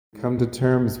come to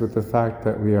terms with the fact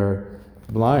that we are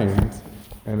blind,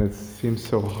 and it seems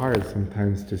so hard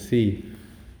sometimes to see.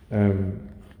 And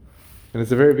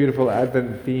it's a very beautiful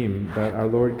Advent theme that our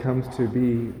Lord comes to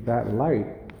be that light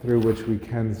through which we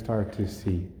can start to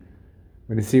see.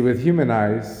 When you see with human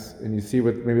eyes, and you see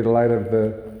with maybe the light of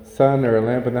the sun or a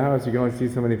lamp in the house, you can only see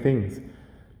so many things.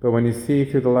 But when you see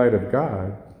through the light of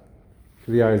God,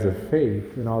 through the eyes of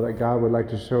faith, and all that God would like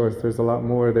to show us, there's a lot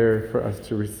more there for us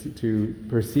to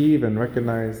perceive and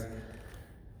recognize.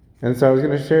 And so I was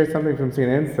going to share something from St.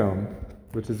 Anselm,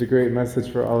 which is a great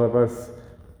message for all of us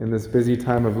in this busy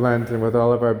time of Lent, and with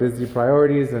all of our busy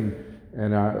priorities and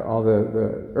all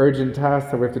the urgent tasks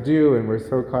that we have to do, and we're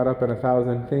so caught up in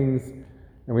 1,000 things,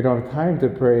 and we don't have time to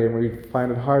pray, and we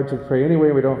find it hard to pray anyway.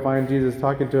 We don't find Jesus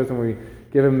talking to us, and we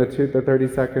give him the 30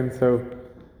 seconds. So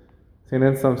St.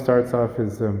 Anselm starts off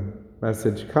his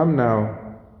message, "Come now,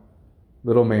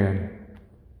 little man,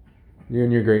 you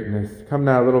and your greatness. Come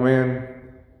now, little man,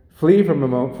 flee for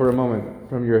a moment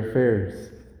from your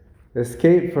affairs.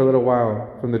 Escape for a little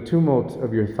while from the tumult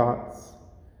of your thoughts.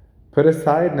 Put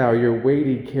aside now your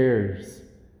weighty cares,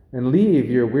 and leave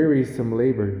your wearisome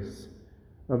labors.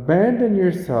 Abandon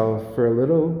yourself for a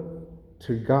little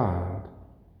to God,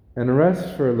 and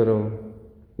rest for a little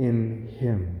in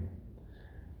Him.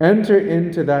 Enter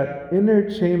into that inner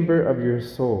chamber of your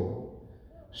soul.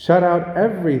 Shut out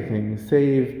everything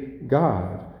save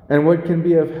God and what can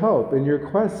be of help in your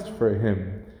quest for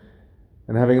Him.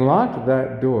 And having locked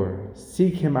that door,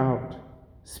 seek Him out.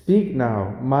 Speak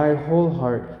now, my whole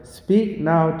heart, speak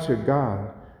now to God.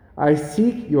 I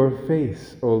seek your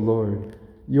face, O Lord,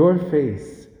 your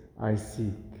face I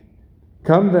seek.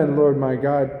 Come then, Lord my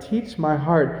God, teach my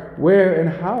heart where and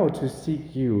how to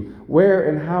seek you, where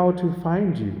and how to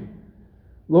find you.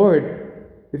 Lord,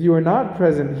 if you are not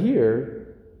present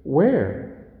here,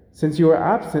 where? Since you are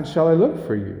absent, shall I look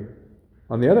for you?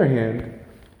 On the other hand,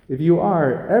 if you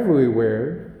are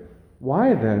everywhere,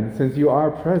 why then, since you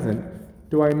are present,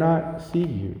 do I not see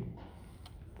you?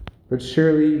 But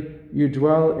surely you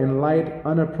dwell in light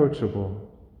unapproachable,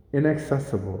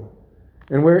 inaccessible.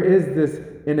 And where is this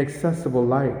inaccessible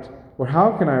light? Or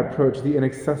how can I approach the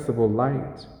inaccessible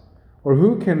light? Or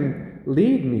who can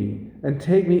lead me and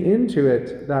take me into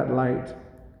it, that light,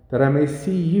 that I may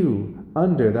see you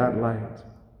under that light?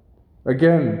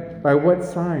 Again, by what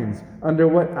signs, under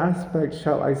what aspect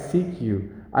shall I seek you?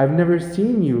 I've never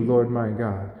seen you, Lord my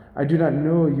God. I do not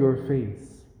know your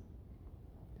face.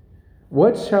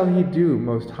 What shall he do,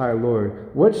 Most High Lord?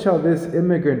 What shall this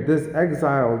immigrant, this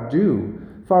exile do,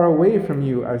 far away from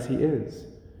you as he is?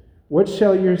 What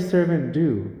shall your servant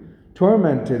do,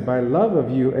 tormented by love of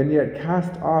you and yet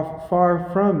cast off far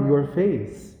from your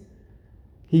face?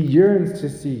 He yearns to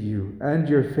see you, and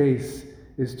your face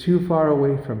is too far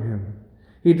away from him.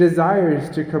 He desires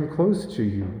to come close to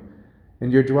you, and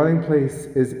your dwelling place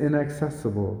is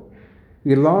inaccessible.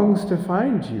 He longs to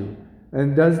find you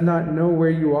and does not know where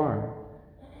you are.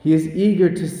 He is eager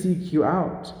to seek you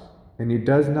out, and he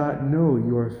does not know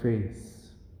your face.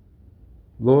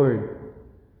 Lord,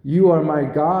 you are my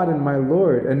God and my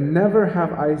Lord, and never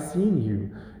have I seen you.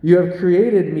 You have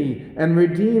created me and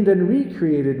redeemed and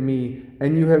recreated me,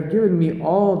 and you have given me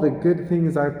all the good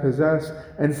things I possess,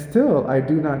 and still I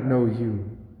do not know you.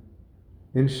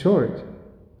 In short,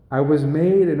 I was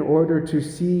made in order to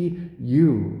see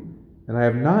you, and I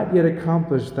have not yet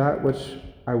accomplished that which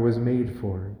I was made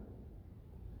for.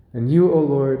 And you, O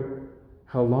Lord,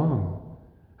 how long?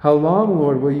 How long,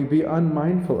 Lord, will you be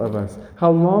unmindful of us?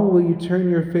 How long will you turn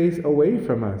your face away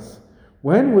from us?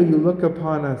 When will you look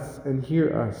upon us and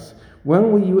hear us?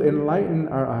 When will you enlighten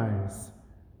our eyes,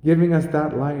 giving us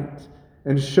that light,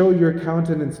 and show your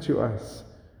countenance to us?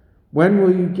 When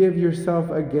will you give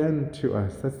yourself again to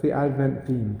us? That's the Advent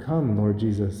theme. Come, Lord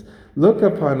Jesus. Look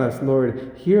upon us,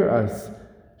 Lord. Hear us.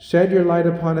 Shed your light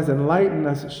upon us. Enlighten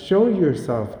us. Show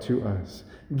yourself to us.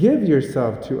 Give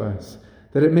yourself to us,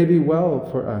 that it may be well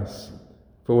for us.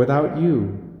 For without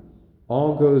you,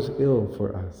 all goes ill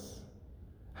for us.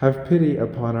 Have pity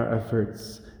upon our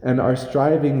efforts and our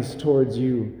strivings towards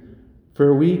you,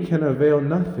 for we can avail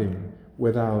nothing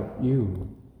without you.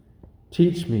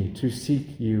 Teach me to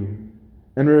seek you,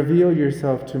 and reveal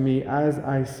yourself to me as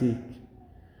I seek,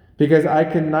 because I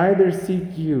can neither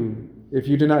seek you if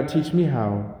you do not teach me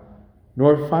how,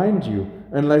 nor find you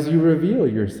unless you reveal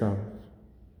yourself.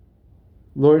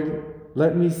 Lord,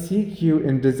 let me seek you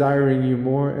in desiring you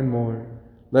more and more.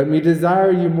 Let me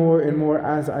desire you more and more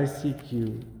as I seek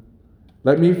you.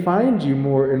 Let me find you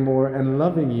more and more and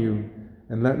loving you,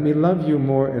 and let me love you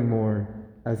more and more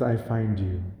as I find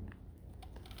you.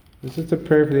 This is a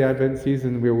prayer for the Advent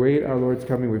season. We await our Lord's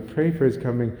coming. We pray for his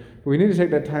coming. But we need to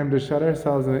take that time to shut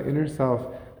ourselves in the inner self,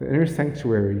 the inner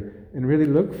sanctuary, and really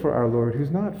look for our Lord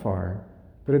who's not far.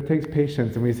 But it takes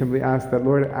patience, and we simply ask that,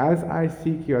 Lord, as I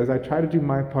seek you, as I try to do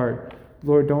my part,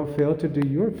 Lord, don't fail to do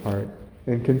your part,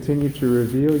 and continue to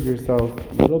reveal yourself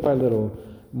little by little,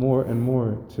 more and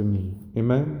more to me.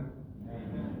 Amen?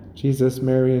 Amen. Jesus,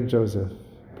 Mary, and Joseph,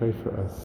 pray for us.